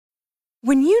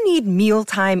When you need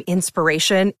mealtime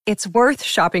inspiration, it's worth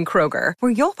shopping Kroger,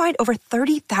 where you'll find over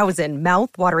 30,000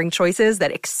 mouth-watering choices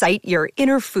that excite your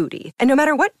inner foodie. And no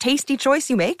matter what tasty choice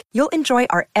you make, you'll enjoy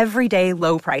our everyday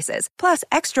low prices, plus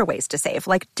extra ways to save,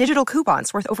 like digital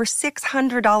coupons worth over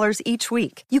 $600 each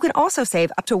week. You can also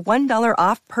save up to $1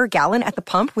 off per gallon at the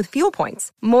pump with fuel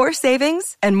points. More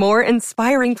savings and more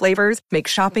inspiring flavors make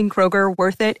shopping Kroger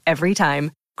worth it every time.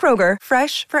 Kroger,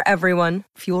 fresh for everyone.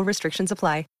 Fuel restrictions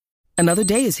apply. Another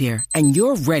day is here, and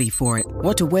you're ready for it.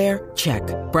 What to wear? Check.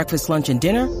 Breakfast, lunch, and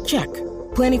dinner? Check.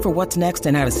 Planning for what's next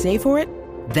and how to save for it?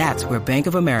 That's where Bank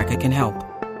of America can help.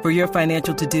 For your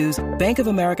financial to-dos, Bank of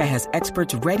America has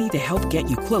experts ready to help get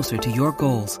you closer to your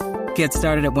goals. Get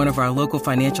started at one of our local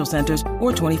financial centers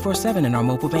or 24/7 in our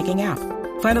mobile banking app.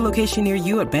 Find a location near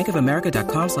you at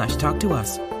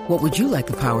bankofamerica.com/talktous. What would you like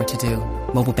the power to do?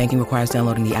 Mobile banking requires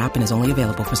downloading the app and is only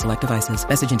available for select devices.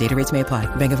 Message and data rates may apply.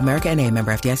 Bank of America N.A.,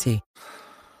 member FDIC.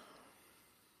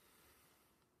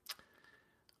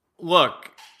 Look,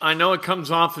 I know it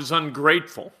comes off as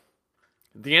ungrateful.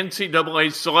 The NCAA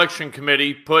selection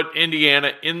committee put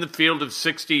Indiana in the field of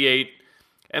 68,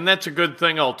 and that's a good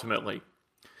thing ultimately.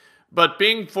 But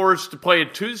being forced to play a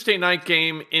Tuesday night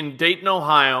game in Dayton,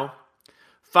 Ohio,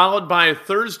 followed by a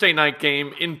Thursday night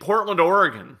game in Portland,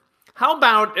 Oregon. How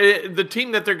about the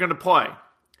team that they're going to play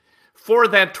for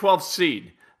that 12th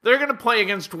seed? They're going to play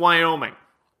against Wyoming.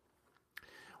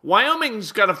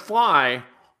 Wyoming's got to fly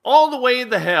all the way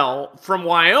the hell from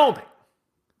Wyoming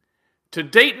to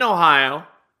Dayton, Ohio,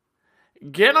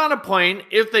 get on a plane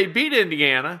if they beat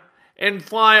Indiana, and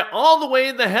fly all the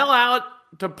way the hell out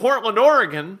to Portland,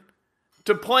 Oregon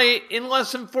to play in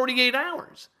less than 48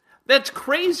 hours. That's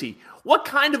crazy. What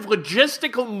kind of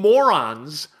logistical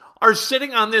morons are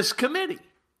sitting on this committee?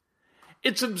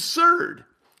 It's absurd.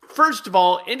 First of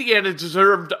all, Indiana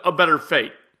deserved a better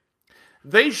fate.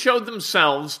 They showed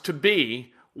themselves to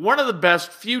be one of the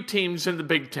best few teams in the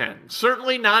Big Ten.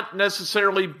 Certainly not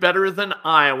necessarily better than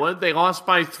Iowa. They lost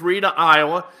by 3 to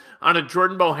Iowa on a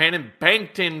Jordan Bohannon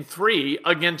banked in 3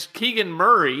 against Keegan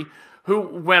Murray, who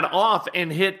went off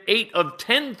and hit 8 of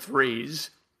 10 threes.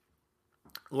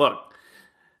 Look,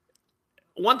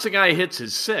 once a guy hits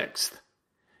his 6th,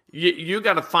 you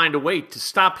got to find a way to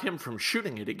stop him from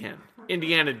shooting it again.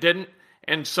 Indiana didn't,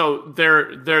 and so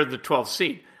they're the 12th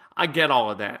seed. I get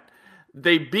all of that.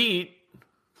 They beat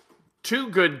 2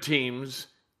 good teams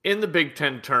in the Big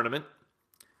Ten tournament,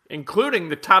 including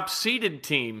the top-seeded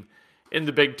team in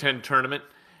the Big Ten tournament,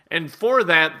 and for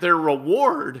that, their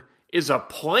reward is a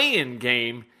play-in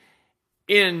game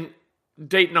in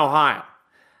Dayton, Ohio.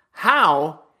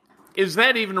 How is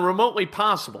that even remotely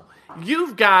possible?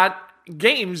 You've got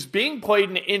games being played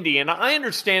in Indiana. I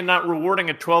understand not rewarding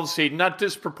a 12 seed, not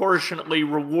disproportionately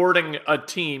rewarding a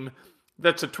team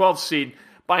that's a 12 seed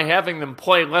by having them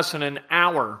play less than an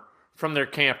hour from their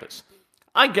campus.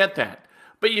 I get that.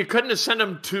 But you couldn't have sent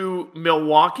them to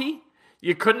Milwaukee.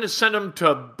 You couldn't have sent them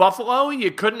to Buffalo.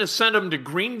 You couldn't have sent them to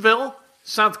Greenville,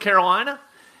 South Carolina.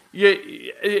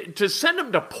 To send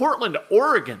them to Portland,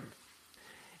 Oregon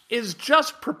is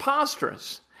just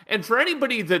preposterous. And for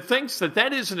anybody that thinks that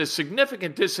that isn't a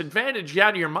significant disadvantage, you're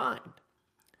out of your mind.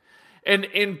 And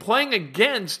in playing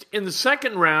against, in the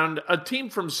second round, a team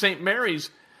from St.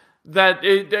 Mary's that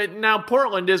now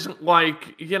Portland isn't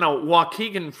like,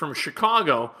 Waukegan from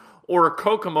Chicago or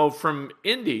Kokomo from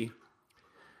Indy.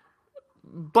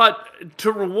 But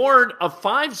to reward a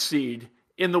 5 seed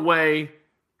in the way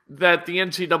that the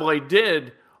NCAA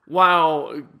did,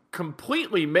 while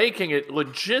completely making it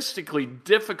logistically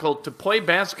difficult to play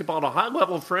basketball at a high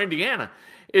level for Indiana,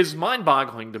 is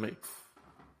mind-boggling to me.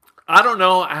 I don't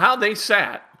know how they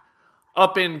sat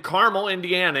up in Carmel,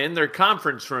 Indiana, in their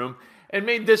conference room and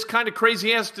made this kind of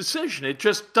crazy-ass decision. It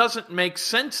just doesn't make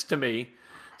sense to me.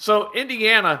 So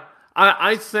Indiana,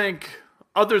 I think,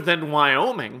 other than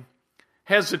Wyoming,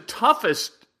 has the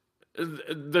toughest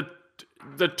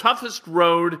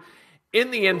road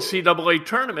in the NCAA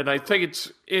tournament. I think it's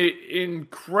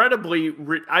incredibly,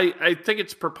 I think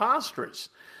it's preposterous.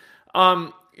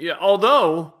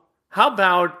 Although, how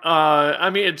about,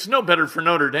 it's no better for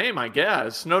Notre Dame, I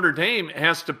guess. Notre Dame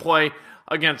has to play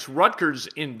against Rutgers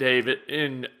in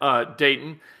Dayton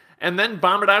and then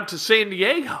bomb it out to San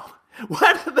Diego.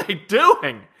 What are they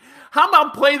doing? How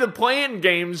about play the play-in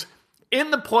games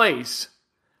in the place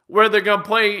where they're going to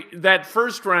play that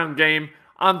first round game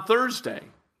on Thursday?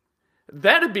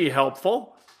 That'd be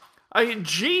helpful. Does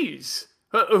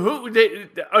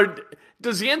the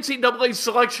NCAA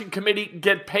selection committee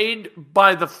get paid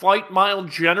by the flight mile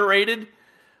generated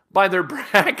by their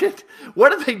bracket?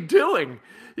 What are they doing?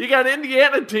 You got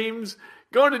Indiana teams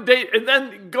going to Dayton, and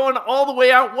then going all the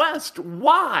way out west.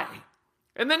 Why?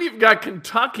 And then you've got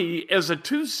Kentucky as a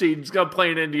 2 seed is going to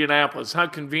play in Indianapolis. How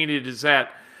convenient is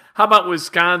that? How about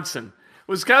Wisconsin?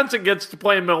 Wisconsin gets to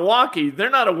play in Milwaukee. They're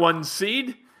not a 1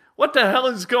 seed. What the hell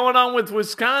is going on with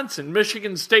Wisconsin?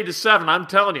 Michigan State is 7. I'm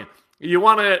telling you. You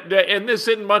want to, and this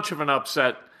isn't much of an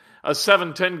upset, a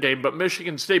 7-10 game, but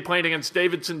Michigan State playing against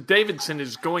Davidson. Davidson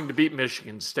is going to beat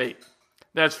Michigan State.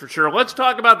 That's for sure. Let's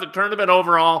talk about the tournament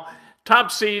overall.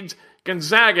 Top seeds,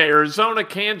 Gonzaga, Arizona,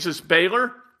 Kansas,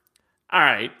 Baylor. All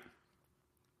right.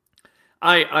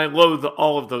 I loathe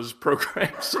all of those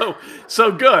programs.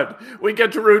 So good. We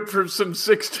get to root for some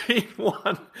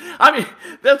 16-1. I mean,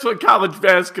 that's what college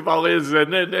basketball is.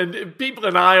 And people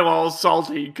in Iowa all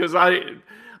salty because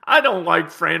I don't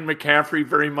like Fran McCaffrey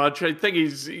very much. I think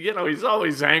he's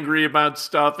always angry about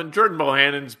stuff. And Jordan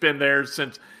Bohannon's been there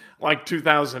since like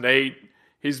 2008.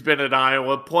 He's been at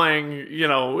Iowa playing,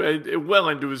 well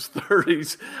into his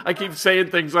 30s. I keep saying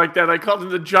things like that. I called him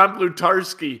the John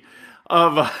Blutarski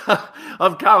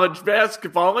of college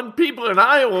basketball, and people in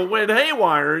Iowa went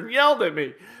haywire and yelled at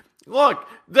me. Look,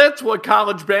 that's what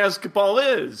college basketball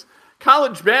is.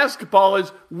 College basketball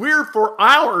is we're for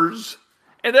ours,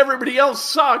 and everybody else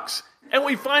sucks, and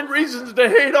we find reasons to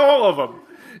hate all of them.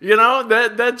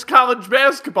 That's college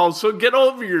basketball, so get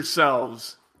over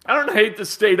yourselves. I don't hate the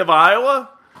state of Iowa.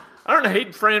 I don't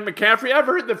hate Fran McCaffrey. I've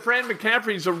heard that Fran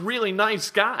McCaffrey's a really nice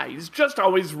guy. He's just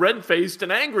always red-faced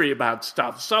and angry about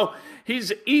stuff. So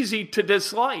he's easy to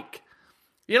dislike.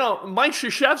 Mike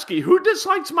Krzyzewski. Who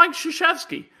dislikes Mike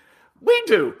Krzyzewski? We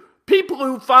do. People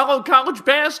who follow college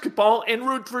basketball and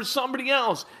root for somebody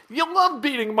else. You love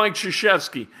beating Mike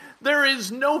Krzyzewski. There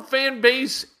is no fan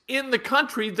base in the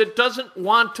country that doesn't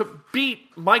want to beat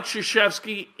Mike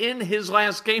Krzyzewski in his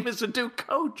last game as a Duke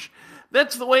coach.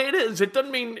 That's the way it is. It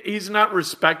doesn't mean he's not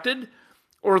respected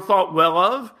or thought well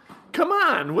of. Come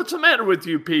on, what's the matter with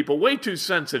you people? Way too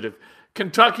sensitive.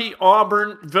 Kentucky,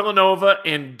 Auburn, Villanova,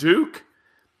 and Duke.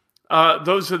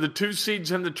 Those are the 2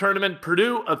 seeds in the tournament.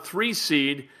 Purdue, a 3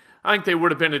 seed. I think they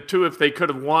would have been a 2 if they could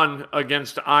have won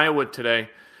against Iowa today.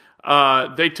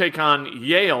 They take on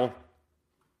Yale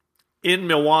in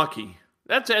Milwaukee.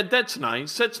 That's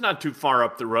nice. That's not too far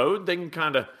up the road. They can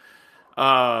kind of...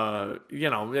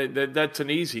 that's an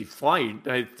easy flight.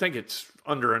 I think it's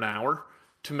under an hour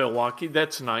to Milwaukee.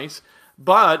 That's nice.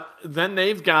 But then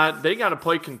they got to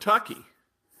play Kentucky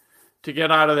to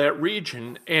get out of that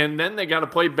region, and then they got to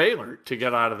play Baylor to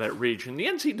get out of that region. The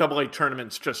NCAA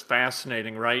tournament's just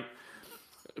fascinating, right?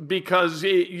 Because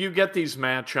you get these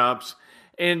matchups,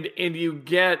 and you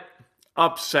get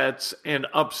upsets and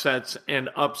upsets and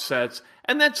upsets.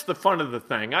 And that's the fun of the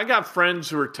thing. I got friends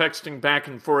who are texting back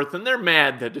and forth, and they're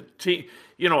mad that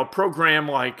a program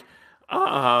like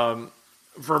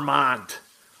Vermont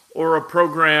or a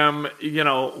program,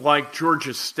 like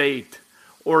Georgia State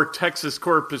or Texas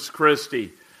Corpus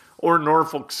Christi or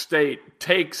Norfolk State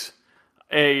takes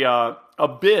a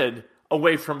bid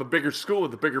away from a bigger school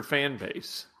with a bigger fan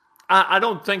base. I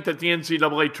don't think that the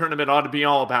NCAA tournament ought to be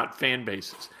all about fan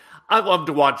bases. I love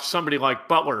to watch somebody like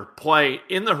Butler play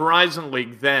in the Horizon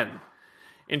League then,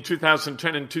 in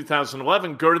 2010 and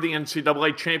 2011, go to the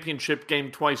NCAA championship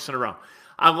game twice in a row.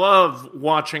 I love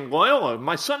watching Loyola.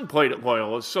 My son played at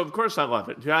Loyola, so of course I love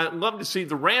it. I love to see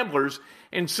the Ramblers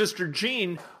and Sister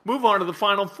Jean move on to the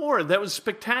Final Four. That was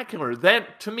spectacular.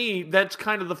 That, to me, that's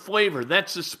kind of the flavor.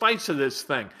 That's the spice of this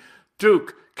thing.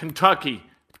 Duke, Kentucky,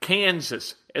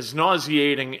 Kansas, as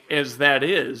nauseating as that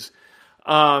is,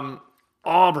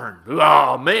 Auburn.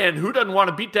 Oh, man, who doesn't want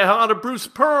to beat the hell out of Bruce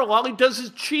Pearl? All he does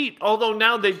is cheat, although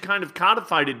now they've kind of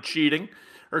codified cheating.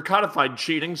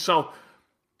 So,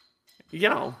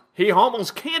 he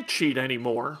almost can't cheat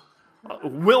anymore.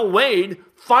 Will Wade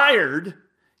fired.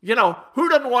 Who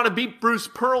doesn't want to beat Bruce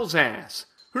Pearl's ass?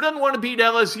 Who doesn't want to beat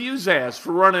LSU's ass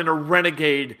for running a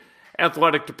renegade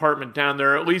athletic department down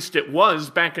there? At least it was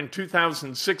back in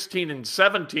 2016 and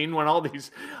 17 when all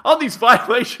these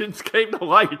violations came to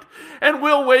light. And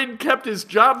Will Wade kept his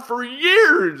job for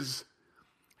years.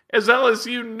 As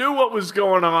LSU knew what was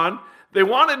going on, they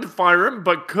wanted to fire him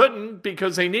but couldn't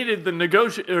because they needed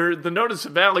the notice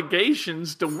of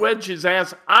allegations to wedge his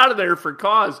ass out of there for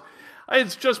cause.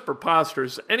 It's just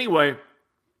preposterous. Anyway,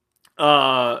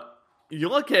 you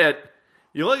look at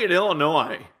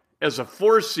Illinois as a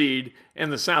 4 seed in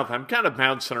the South. I'm kind of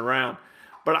bouncing around.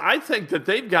 But I think that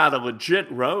they've got a legit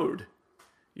road.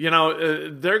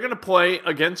 They're going to play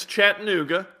against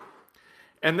Chattanooga,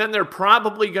 and then they're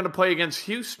probably going to play against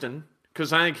Houston,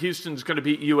 because I think Houston's going to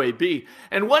beat UAB.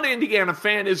 And what Indiana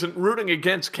fan isn't rooting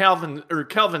against Kelvin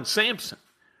Sampson,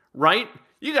 right?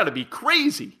 You got to be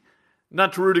crazy.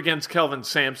 not to root against Kelvin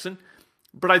Sampson,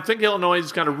 but I think Illinois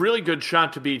has got a really good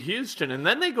shot to beat Houston. And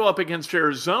then they go up against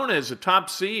Arizona as a top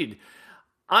seed.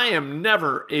 I am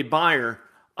never a buyer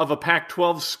of a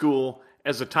Pac-12 school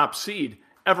as a top seed.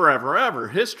 Ever.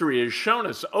 History has shown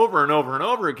us over and over and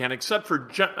over again, except for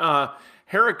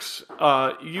Herrick's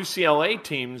UCLA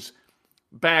teams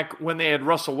back when they had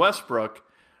Russell Westbrook,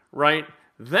 right?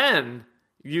 Then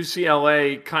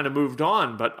UCLA kind of moved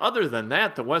on. But other than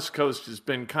that, the West Coast has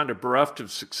been kind of bereft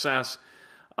of success.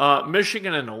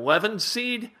 Michigan, an 11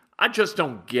 seed, I just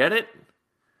don't get it.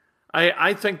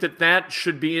 I think that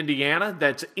should be Indiana.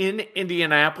 That's in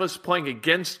Indianapolis, playing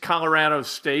against Colorado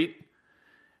State.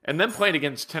 And then playing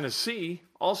against Tennessee,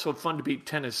 also fun to beat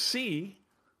Tennessee,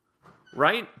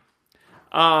 right?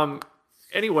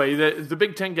 Anyway, the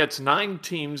Big Ten gets 9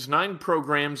 teams, 9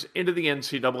 programs into the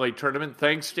NCAA tournament,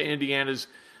 thanks to Indiana's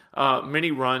mini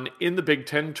run in the Big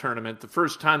Ten tournament, the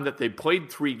first time that they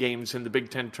played 3 games in the Big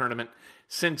Ten tournament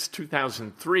since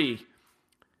 2003.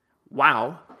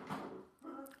 Wow.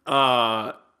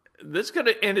 It's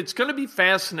going to be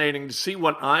fascinating to see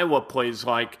what Iowa plays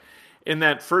like in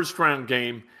that first round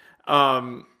game.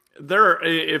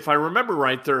 If I remember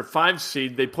right, they're a 5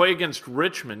 seed. They play against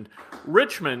Richmond.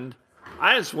 Richmond,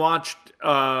 I just watched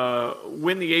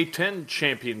win the A-10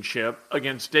 championship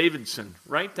against Davidson,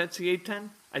 right? That's the A-10,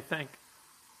 I think.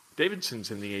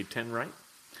 Davidson's in the A-10, right?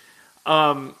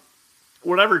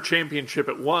 Whatever championship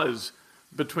it was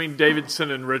between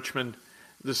Davidson and Richmond,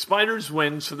 the Spiders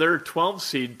win, so they're a 12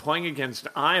 seed playing against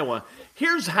Iowa.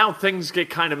 Here's how things get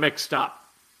kind of mixed up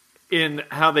in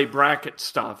how they bracket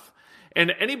stuff.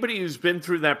 And anybody who's been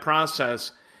through that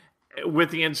process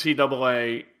with the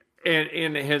NCAA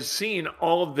and has seen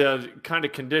all of the kind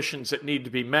of conditions that need to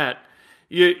be met,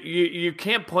 you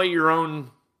can't play your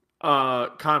own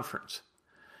conference.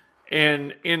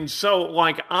 And so,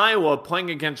 like Iowa playing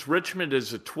against Richmond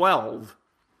as a 12,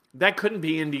 that couldn't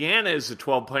be Indiana as a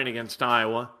 12 playing against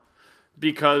Iowa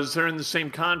because they're in the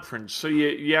same conference. So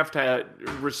you have to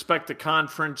respect the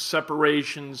conference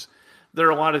separations. There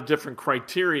are a lot of different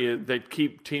criteria that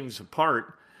keep teams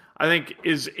apart. I think,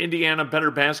 is Indiana a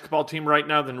better basketball team right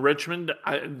now than Richmond?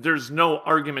 There's no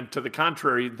argument to the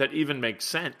contrary that even makes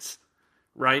sense,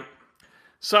 right?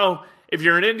 So if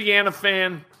you're an Indiana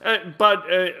fan,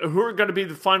 who are going to be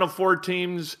the Final Four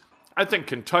teams? I think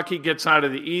Kentucky gets out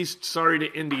of the East. Sorry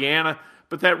to Indiana,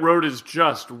 but that road is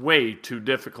just way too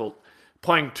difficult.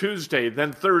 Playing Tuesday,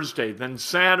 then Thursday, then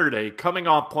Saturday, coming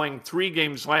off playing 3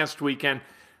 games last weekend.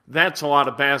 That's a lot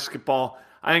of basketball.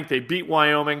 I think they beat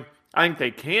Wyoming. I think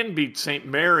they can beat St.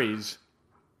 Mary's.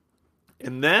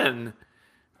 And then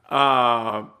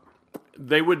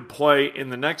they would play in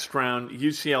the next round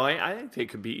UCLA. I think they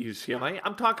could beat UCLA.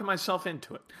 I'm talking myself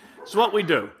into it. It's what we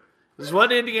do. This is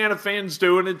what Indiana fans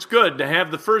do, and it's good to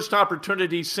have the first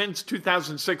opportunity since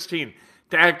 2016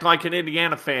 to act like an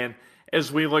Indiana fan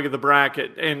as we look at the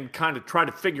bracket and kind of try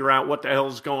to figure out what the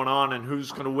hell's going on and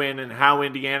who's going to win and how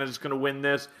Indiana's going to win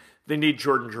this. They need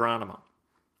Jordan Geronimo.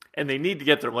 And they need to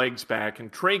get their legs back.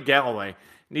 And Trey Galloway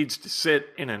needs to sit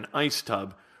in an ice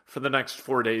tub for the next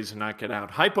 4 days and not get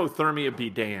out. Hypothermia be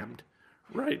damned,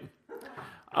 right?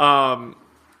 I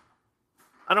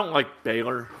don't like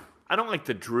Baylor. I don't like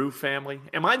the Drew family.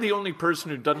 Am I the only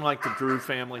person who doesn't like the Drew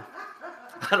family?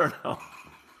 I don't know.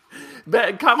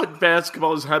 College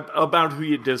basketball is about who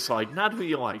you dislike, not who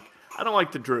you like. I don't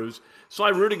like the Drews. So I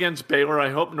root against Baylor. I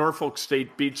hope Norfolk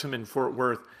State beats them in Fort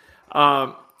Worth.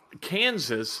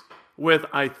 Kansas with,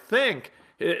 I think,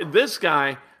 this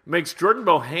guy makes Jordan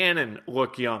Bohannon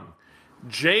look young.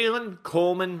 Jalen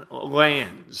Coleman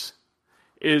Lands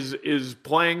is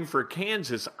playing for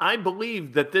Kansas. I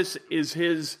believe that this is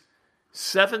his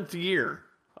 7th year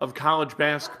of college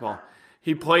basketball.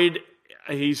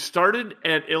 He started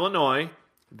at Illinois,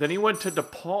 then he went to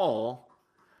DePaul,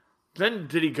 then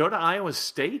did he go to Iowa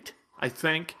State, I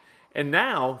think, and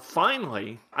now,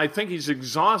 finally, I think he's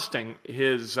exhausting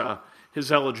his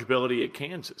eligibility at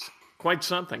Kansas. Quite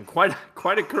something, quite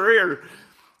a career.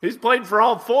 He's played for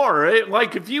all 4, right?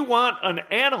 Like, if you want an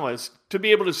analyst to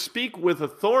be able to speak with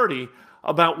authority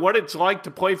about what it's like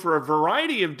to play for a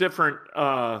variety of different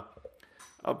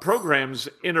programs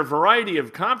in a variety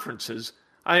of conferences,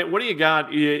 what do you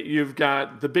got? You've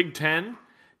got the Big Ten,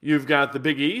 you've got the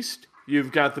Big East,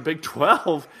 you've got the Big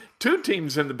 12, 2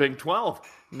 teams in the Big 12.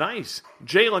 Nice.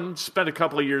 Jalen spent a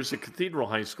couple of years at Cathedral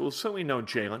High School, so we know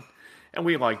Jalen, and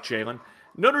we like Jalen.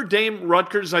 Notre Dame,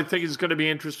 Rutgers, I think is going to be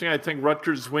interesting. I think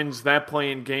Rutgers wins that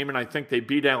play-in game, and I think they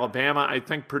beat Alabama. I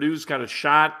think Purdue's got a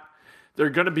shot. They're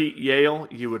going to beat Yale,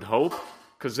 you would hope,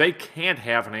 because they can't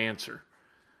have an answer,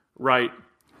 right,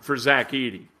 for Zach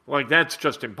Edey. Like, that's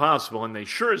just impossible, and they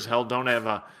sure as hell don't have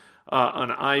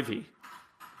an Ivy.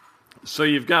 So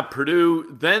you've got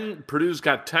Purdue, then Purdue's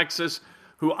got Texas,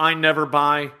 who I never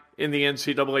buy in the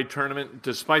NCAA tournament,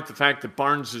 despite the fact that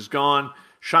Barnes is gone,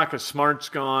 Shaka Smart's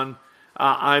gone.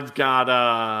 I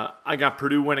got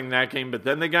Purdue winning that game, but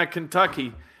then they got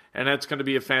Kentucky, and that's going to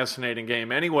be a fascinating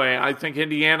game. Anyway, I think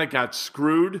Indiana got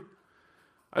screwed.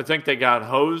 I think they got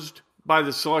hosed by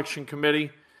the selection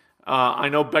committee. I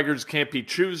know beggars can't be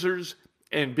choosers,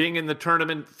 and being in the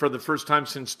tournament for the first time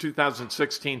since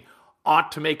 2016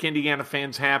 ought to make Indiana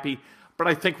fans happy, but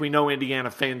I think we know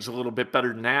Indiana fans a little bit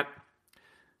better than that.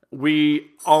 We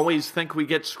always think we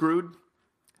get screwed.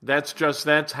 That's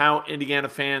how Indiana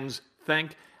fans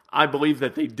think. I believe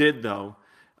that they did, though.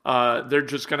 They're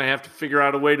just going to have to figure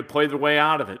out a way to play their way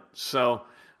out of it. So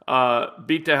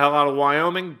beat the hell out of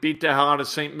Wyoming, beat the hell out of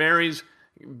St. Mary's,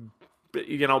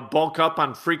 bulk up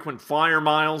on frequent flyer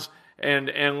miles,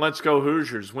 and let's go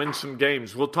Hoosiers, win some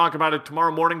games. We'll talk about it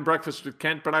tomorrow morning, Breakfast with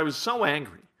Kent, but I was so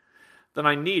angry that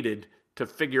I needed to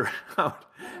figure out,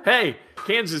 hey,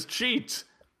 Kansas cheats.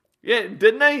 Yeah,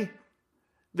 didn't they?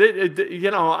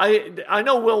 I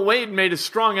know Will Wade made a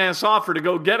strong-ass offer to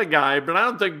go get a guy, but I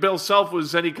don't think Bill Self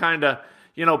was any kind of,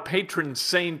 patron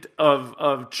saint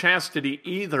of chastity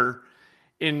either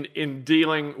in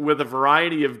dealing with a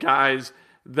variety of guys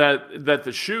that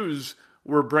the Shoes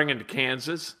were bringing to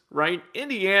Kansas, right?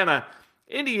 Indiana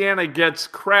gets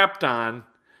crapped on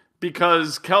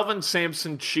because Kelvin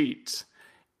Sampson cheats.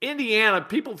 Indiana,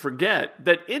 people forget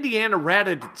that Indiana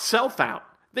ratted itself out.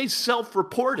 They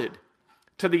self-reported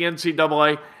to the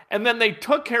NCAA, and then they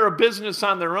took care of business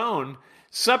on their own,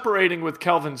 separating with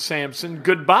Kelvin Sampson.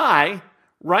 Goodbye,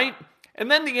 right? And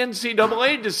then the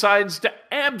NCAA decides to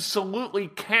absolutely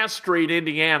castrate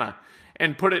Indiana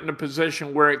and put it in a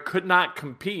position where it could not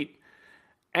compete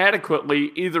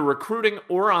adequately, either recruiting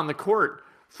or on the court,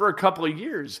 for a couple of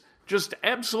years. Just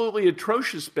absolutely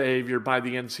atrocious behavior by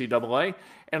the NCAA,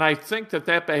 and I think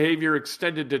that behavior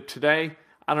extended to today.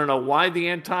 I don't know why the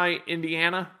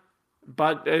anti-Indiana,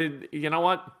 but you know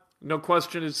what? No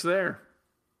question it's there.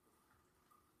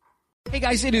 Hey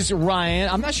guys, it is Ryan.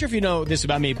 I'm not sure if you know this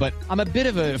about me, but I'm a bit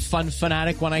of a fun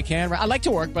fanatic when I can. I like to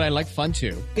work, but I like fun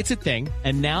too. It's a thing.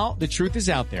 And now the truth is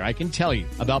out there. I can tell you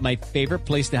about my favorite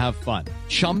place to have fun.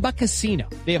 Chumba Casino.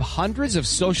 They have hundreds of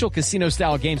social casino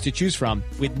style games to choose from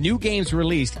with new games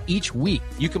released each week.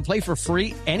 You can play for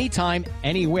free anytime,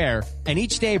 anywhere. And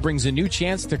each day brings a new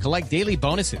chance to collect daily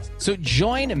bonuses. So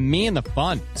join me in the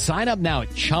fun. Sign up now at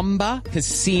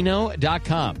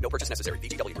ChumbaCasino.com. No purchase necessary.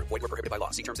 VGW Group. Void where prohibited by law.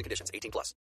 See terms and conditions.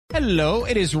 18+. Hello,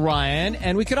 it is Ryan,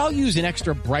 and we could all use an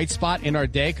extra bright spot in our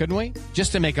day, couldn't we?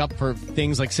 Just to make up for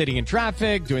things like sitting in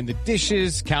traffic, doing the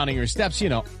dishes, counting your steps,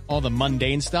 all the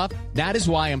mundane stuff. That is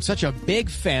why I'm such a big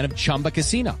fan of Chumba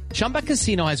Casino. Chumba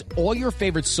Casino has all your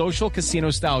favorite social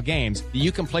casino-style games that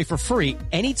you can play for free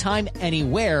anytime,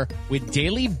 anywhere with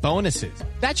daily bonuses.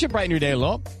 That should brighten your day a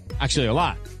little. Actually, a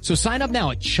lot. So sign up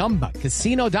now at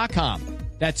ChumbaCasino.com.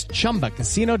 That's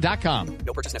ChumbaCasino.com.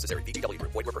 No purchase necessary. VGW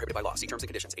Group. Void where prohibited by law. See terms and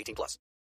conditions. 18+.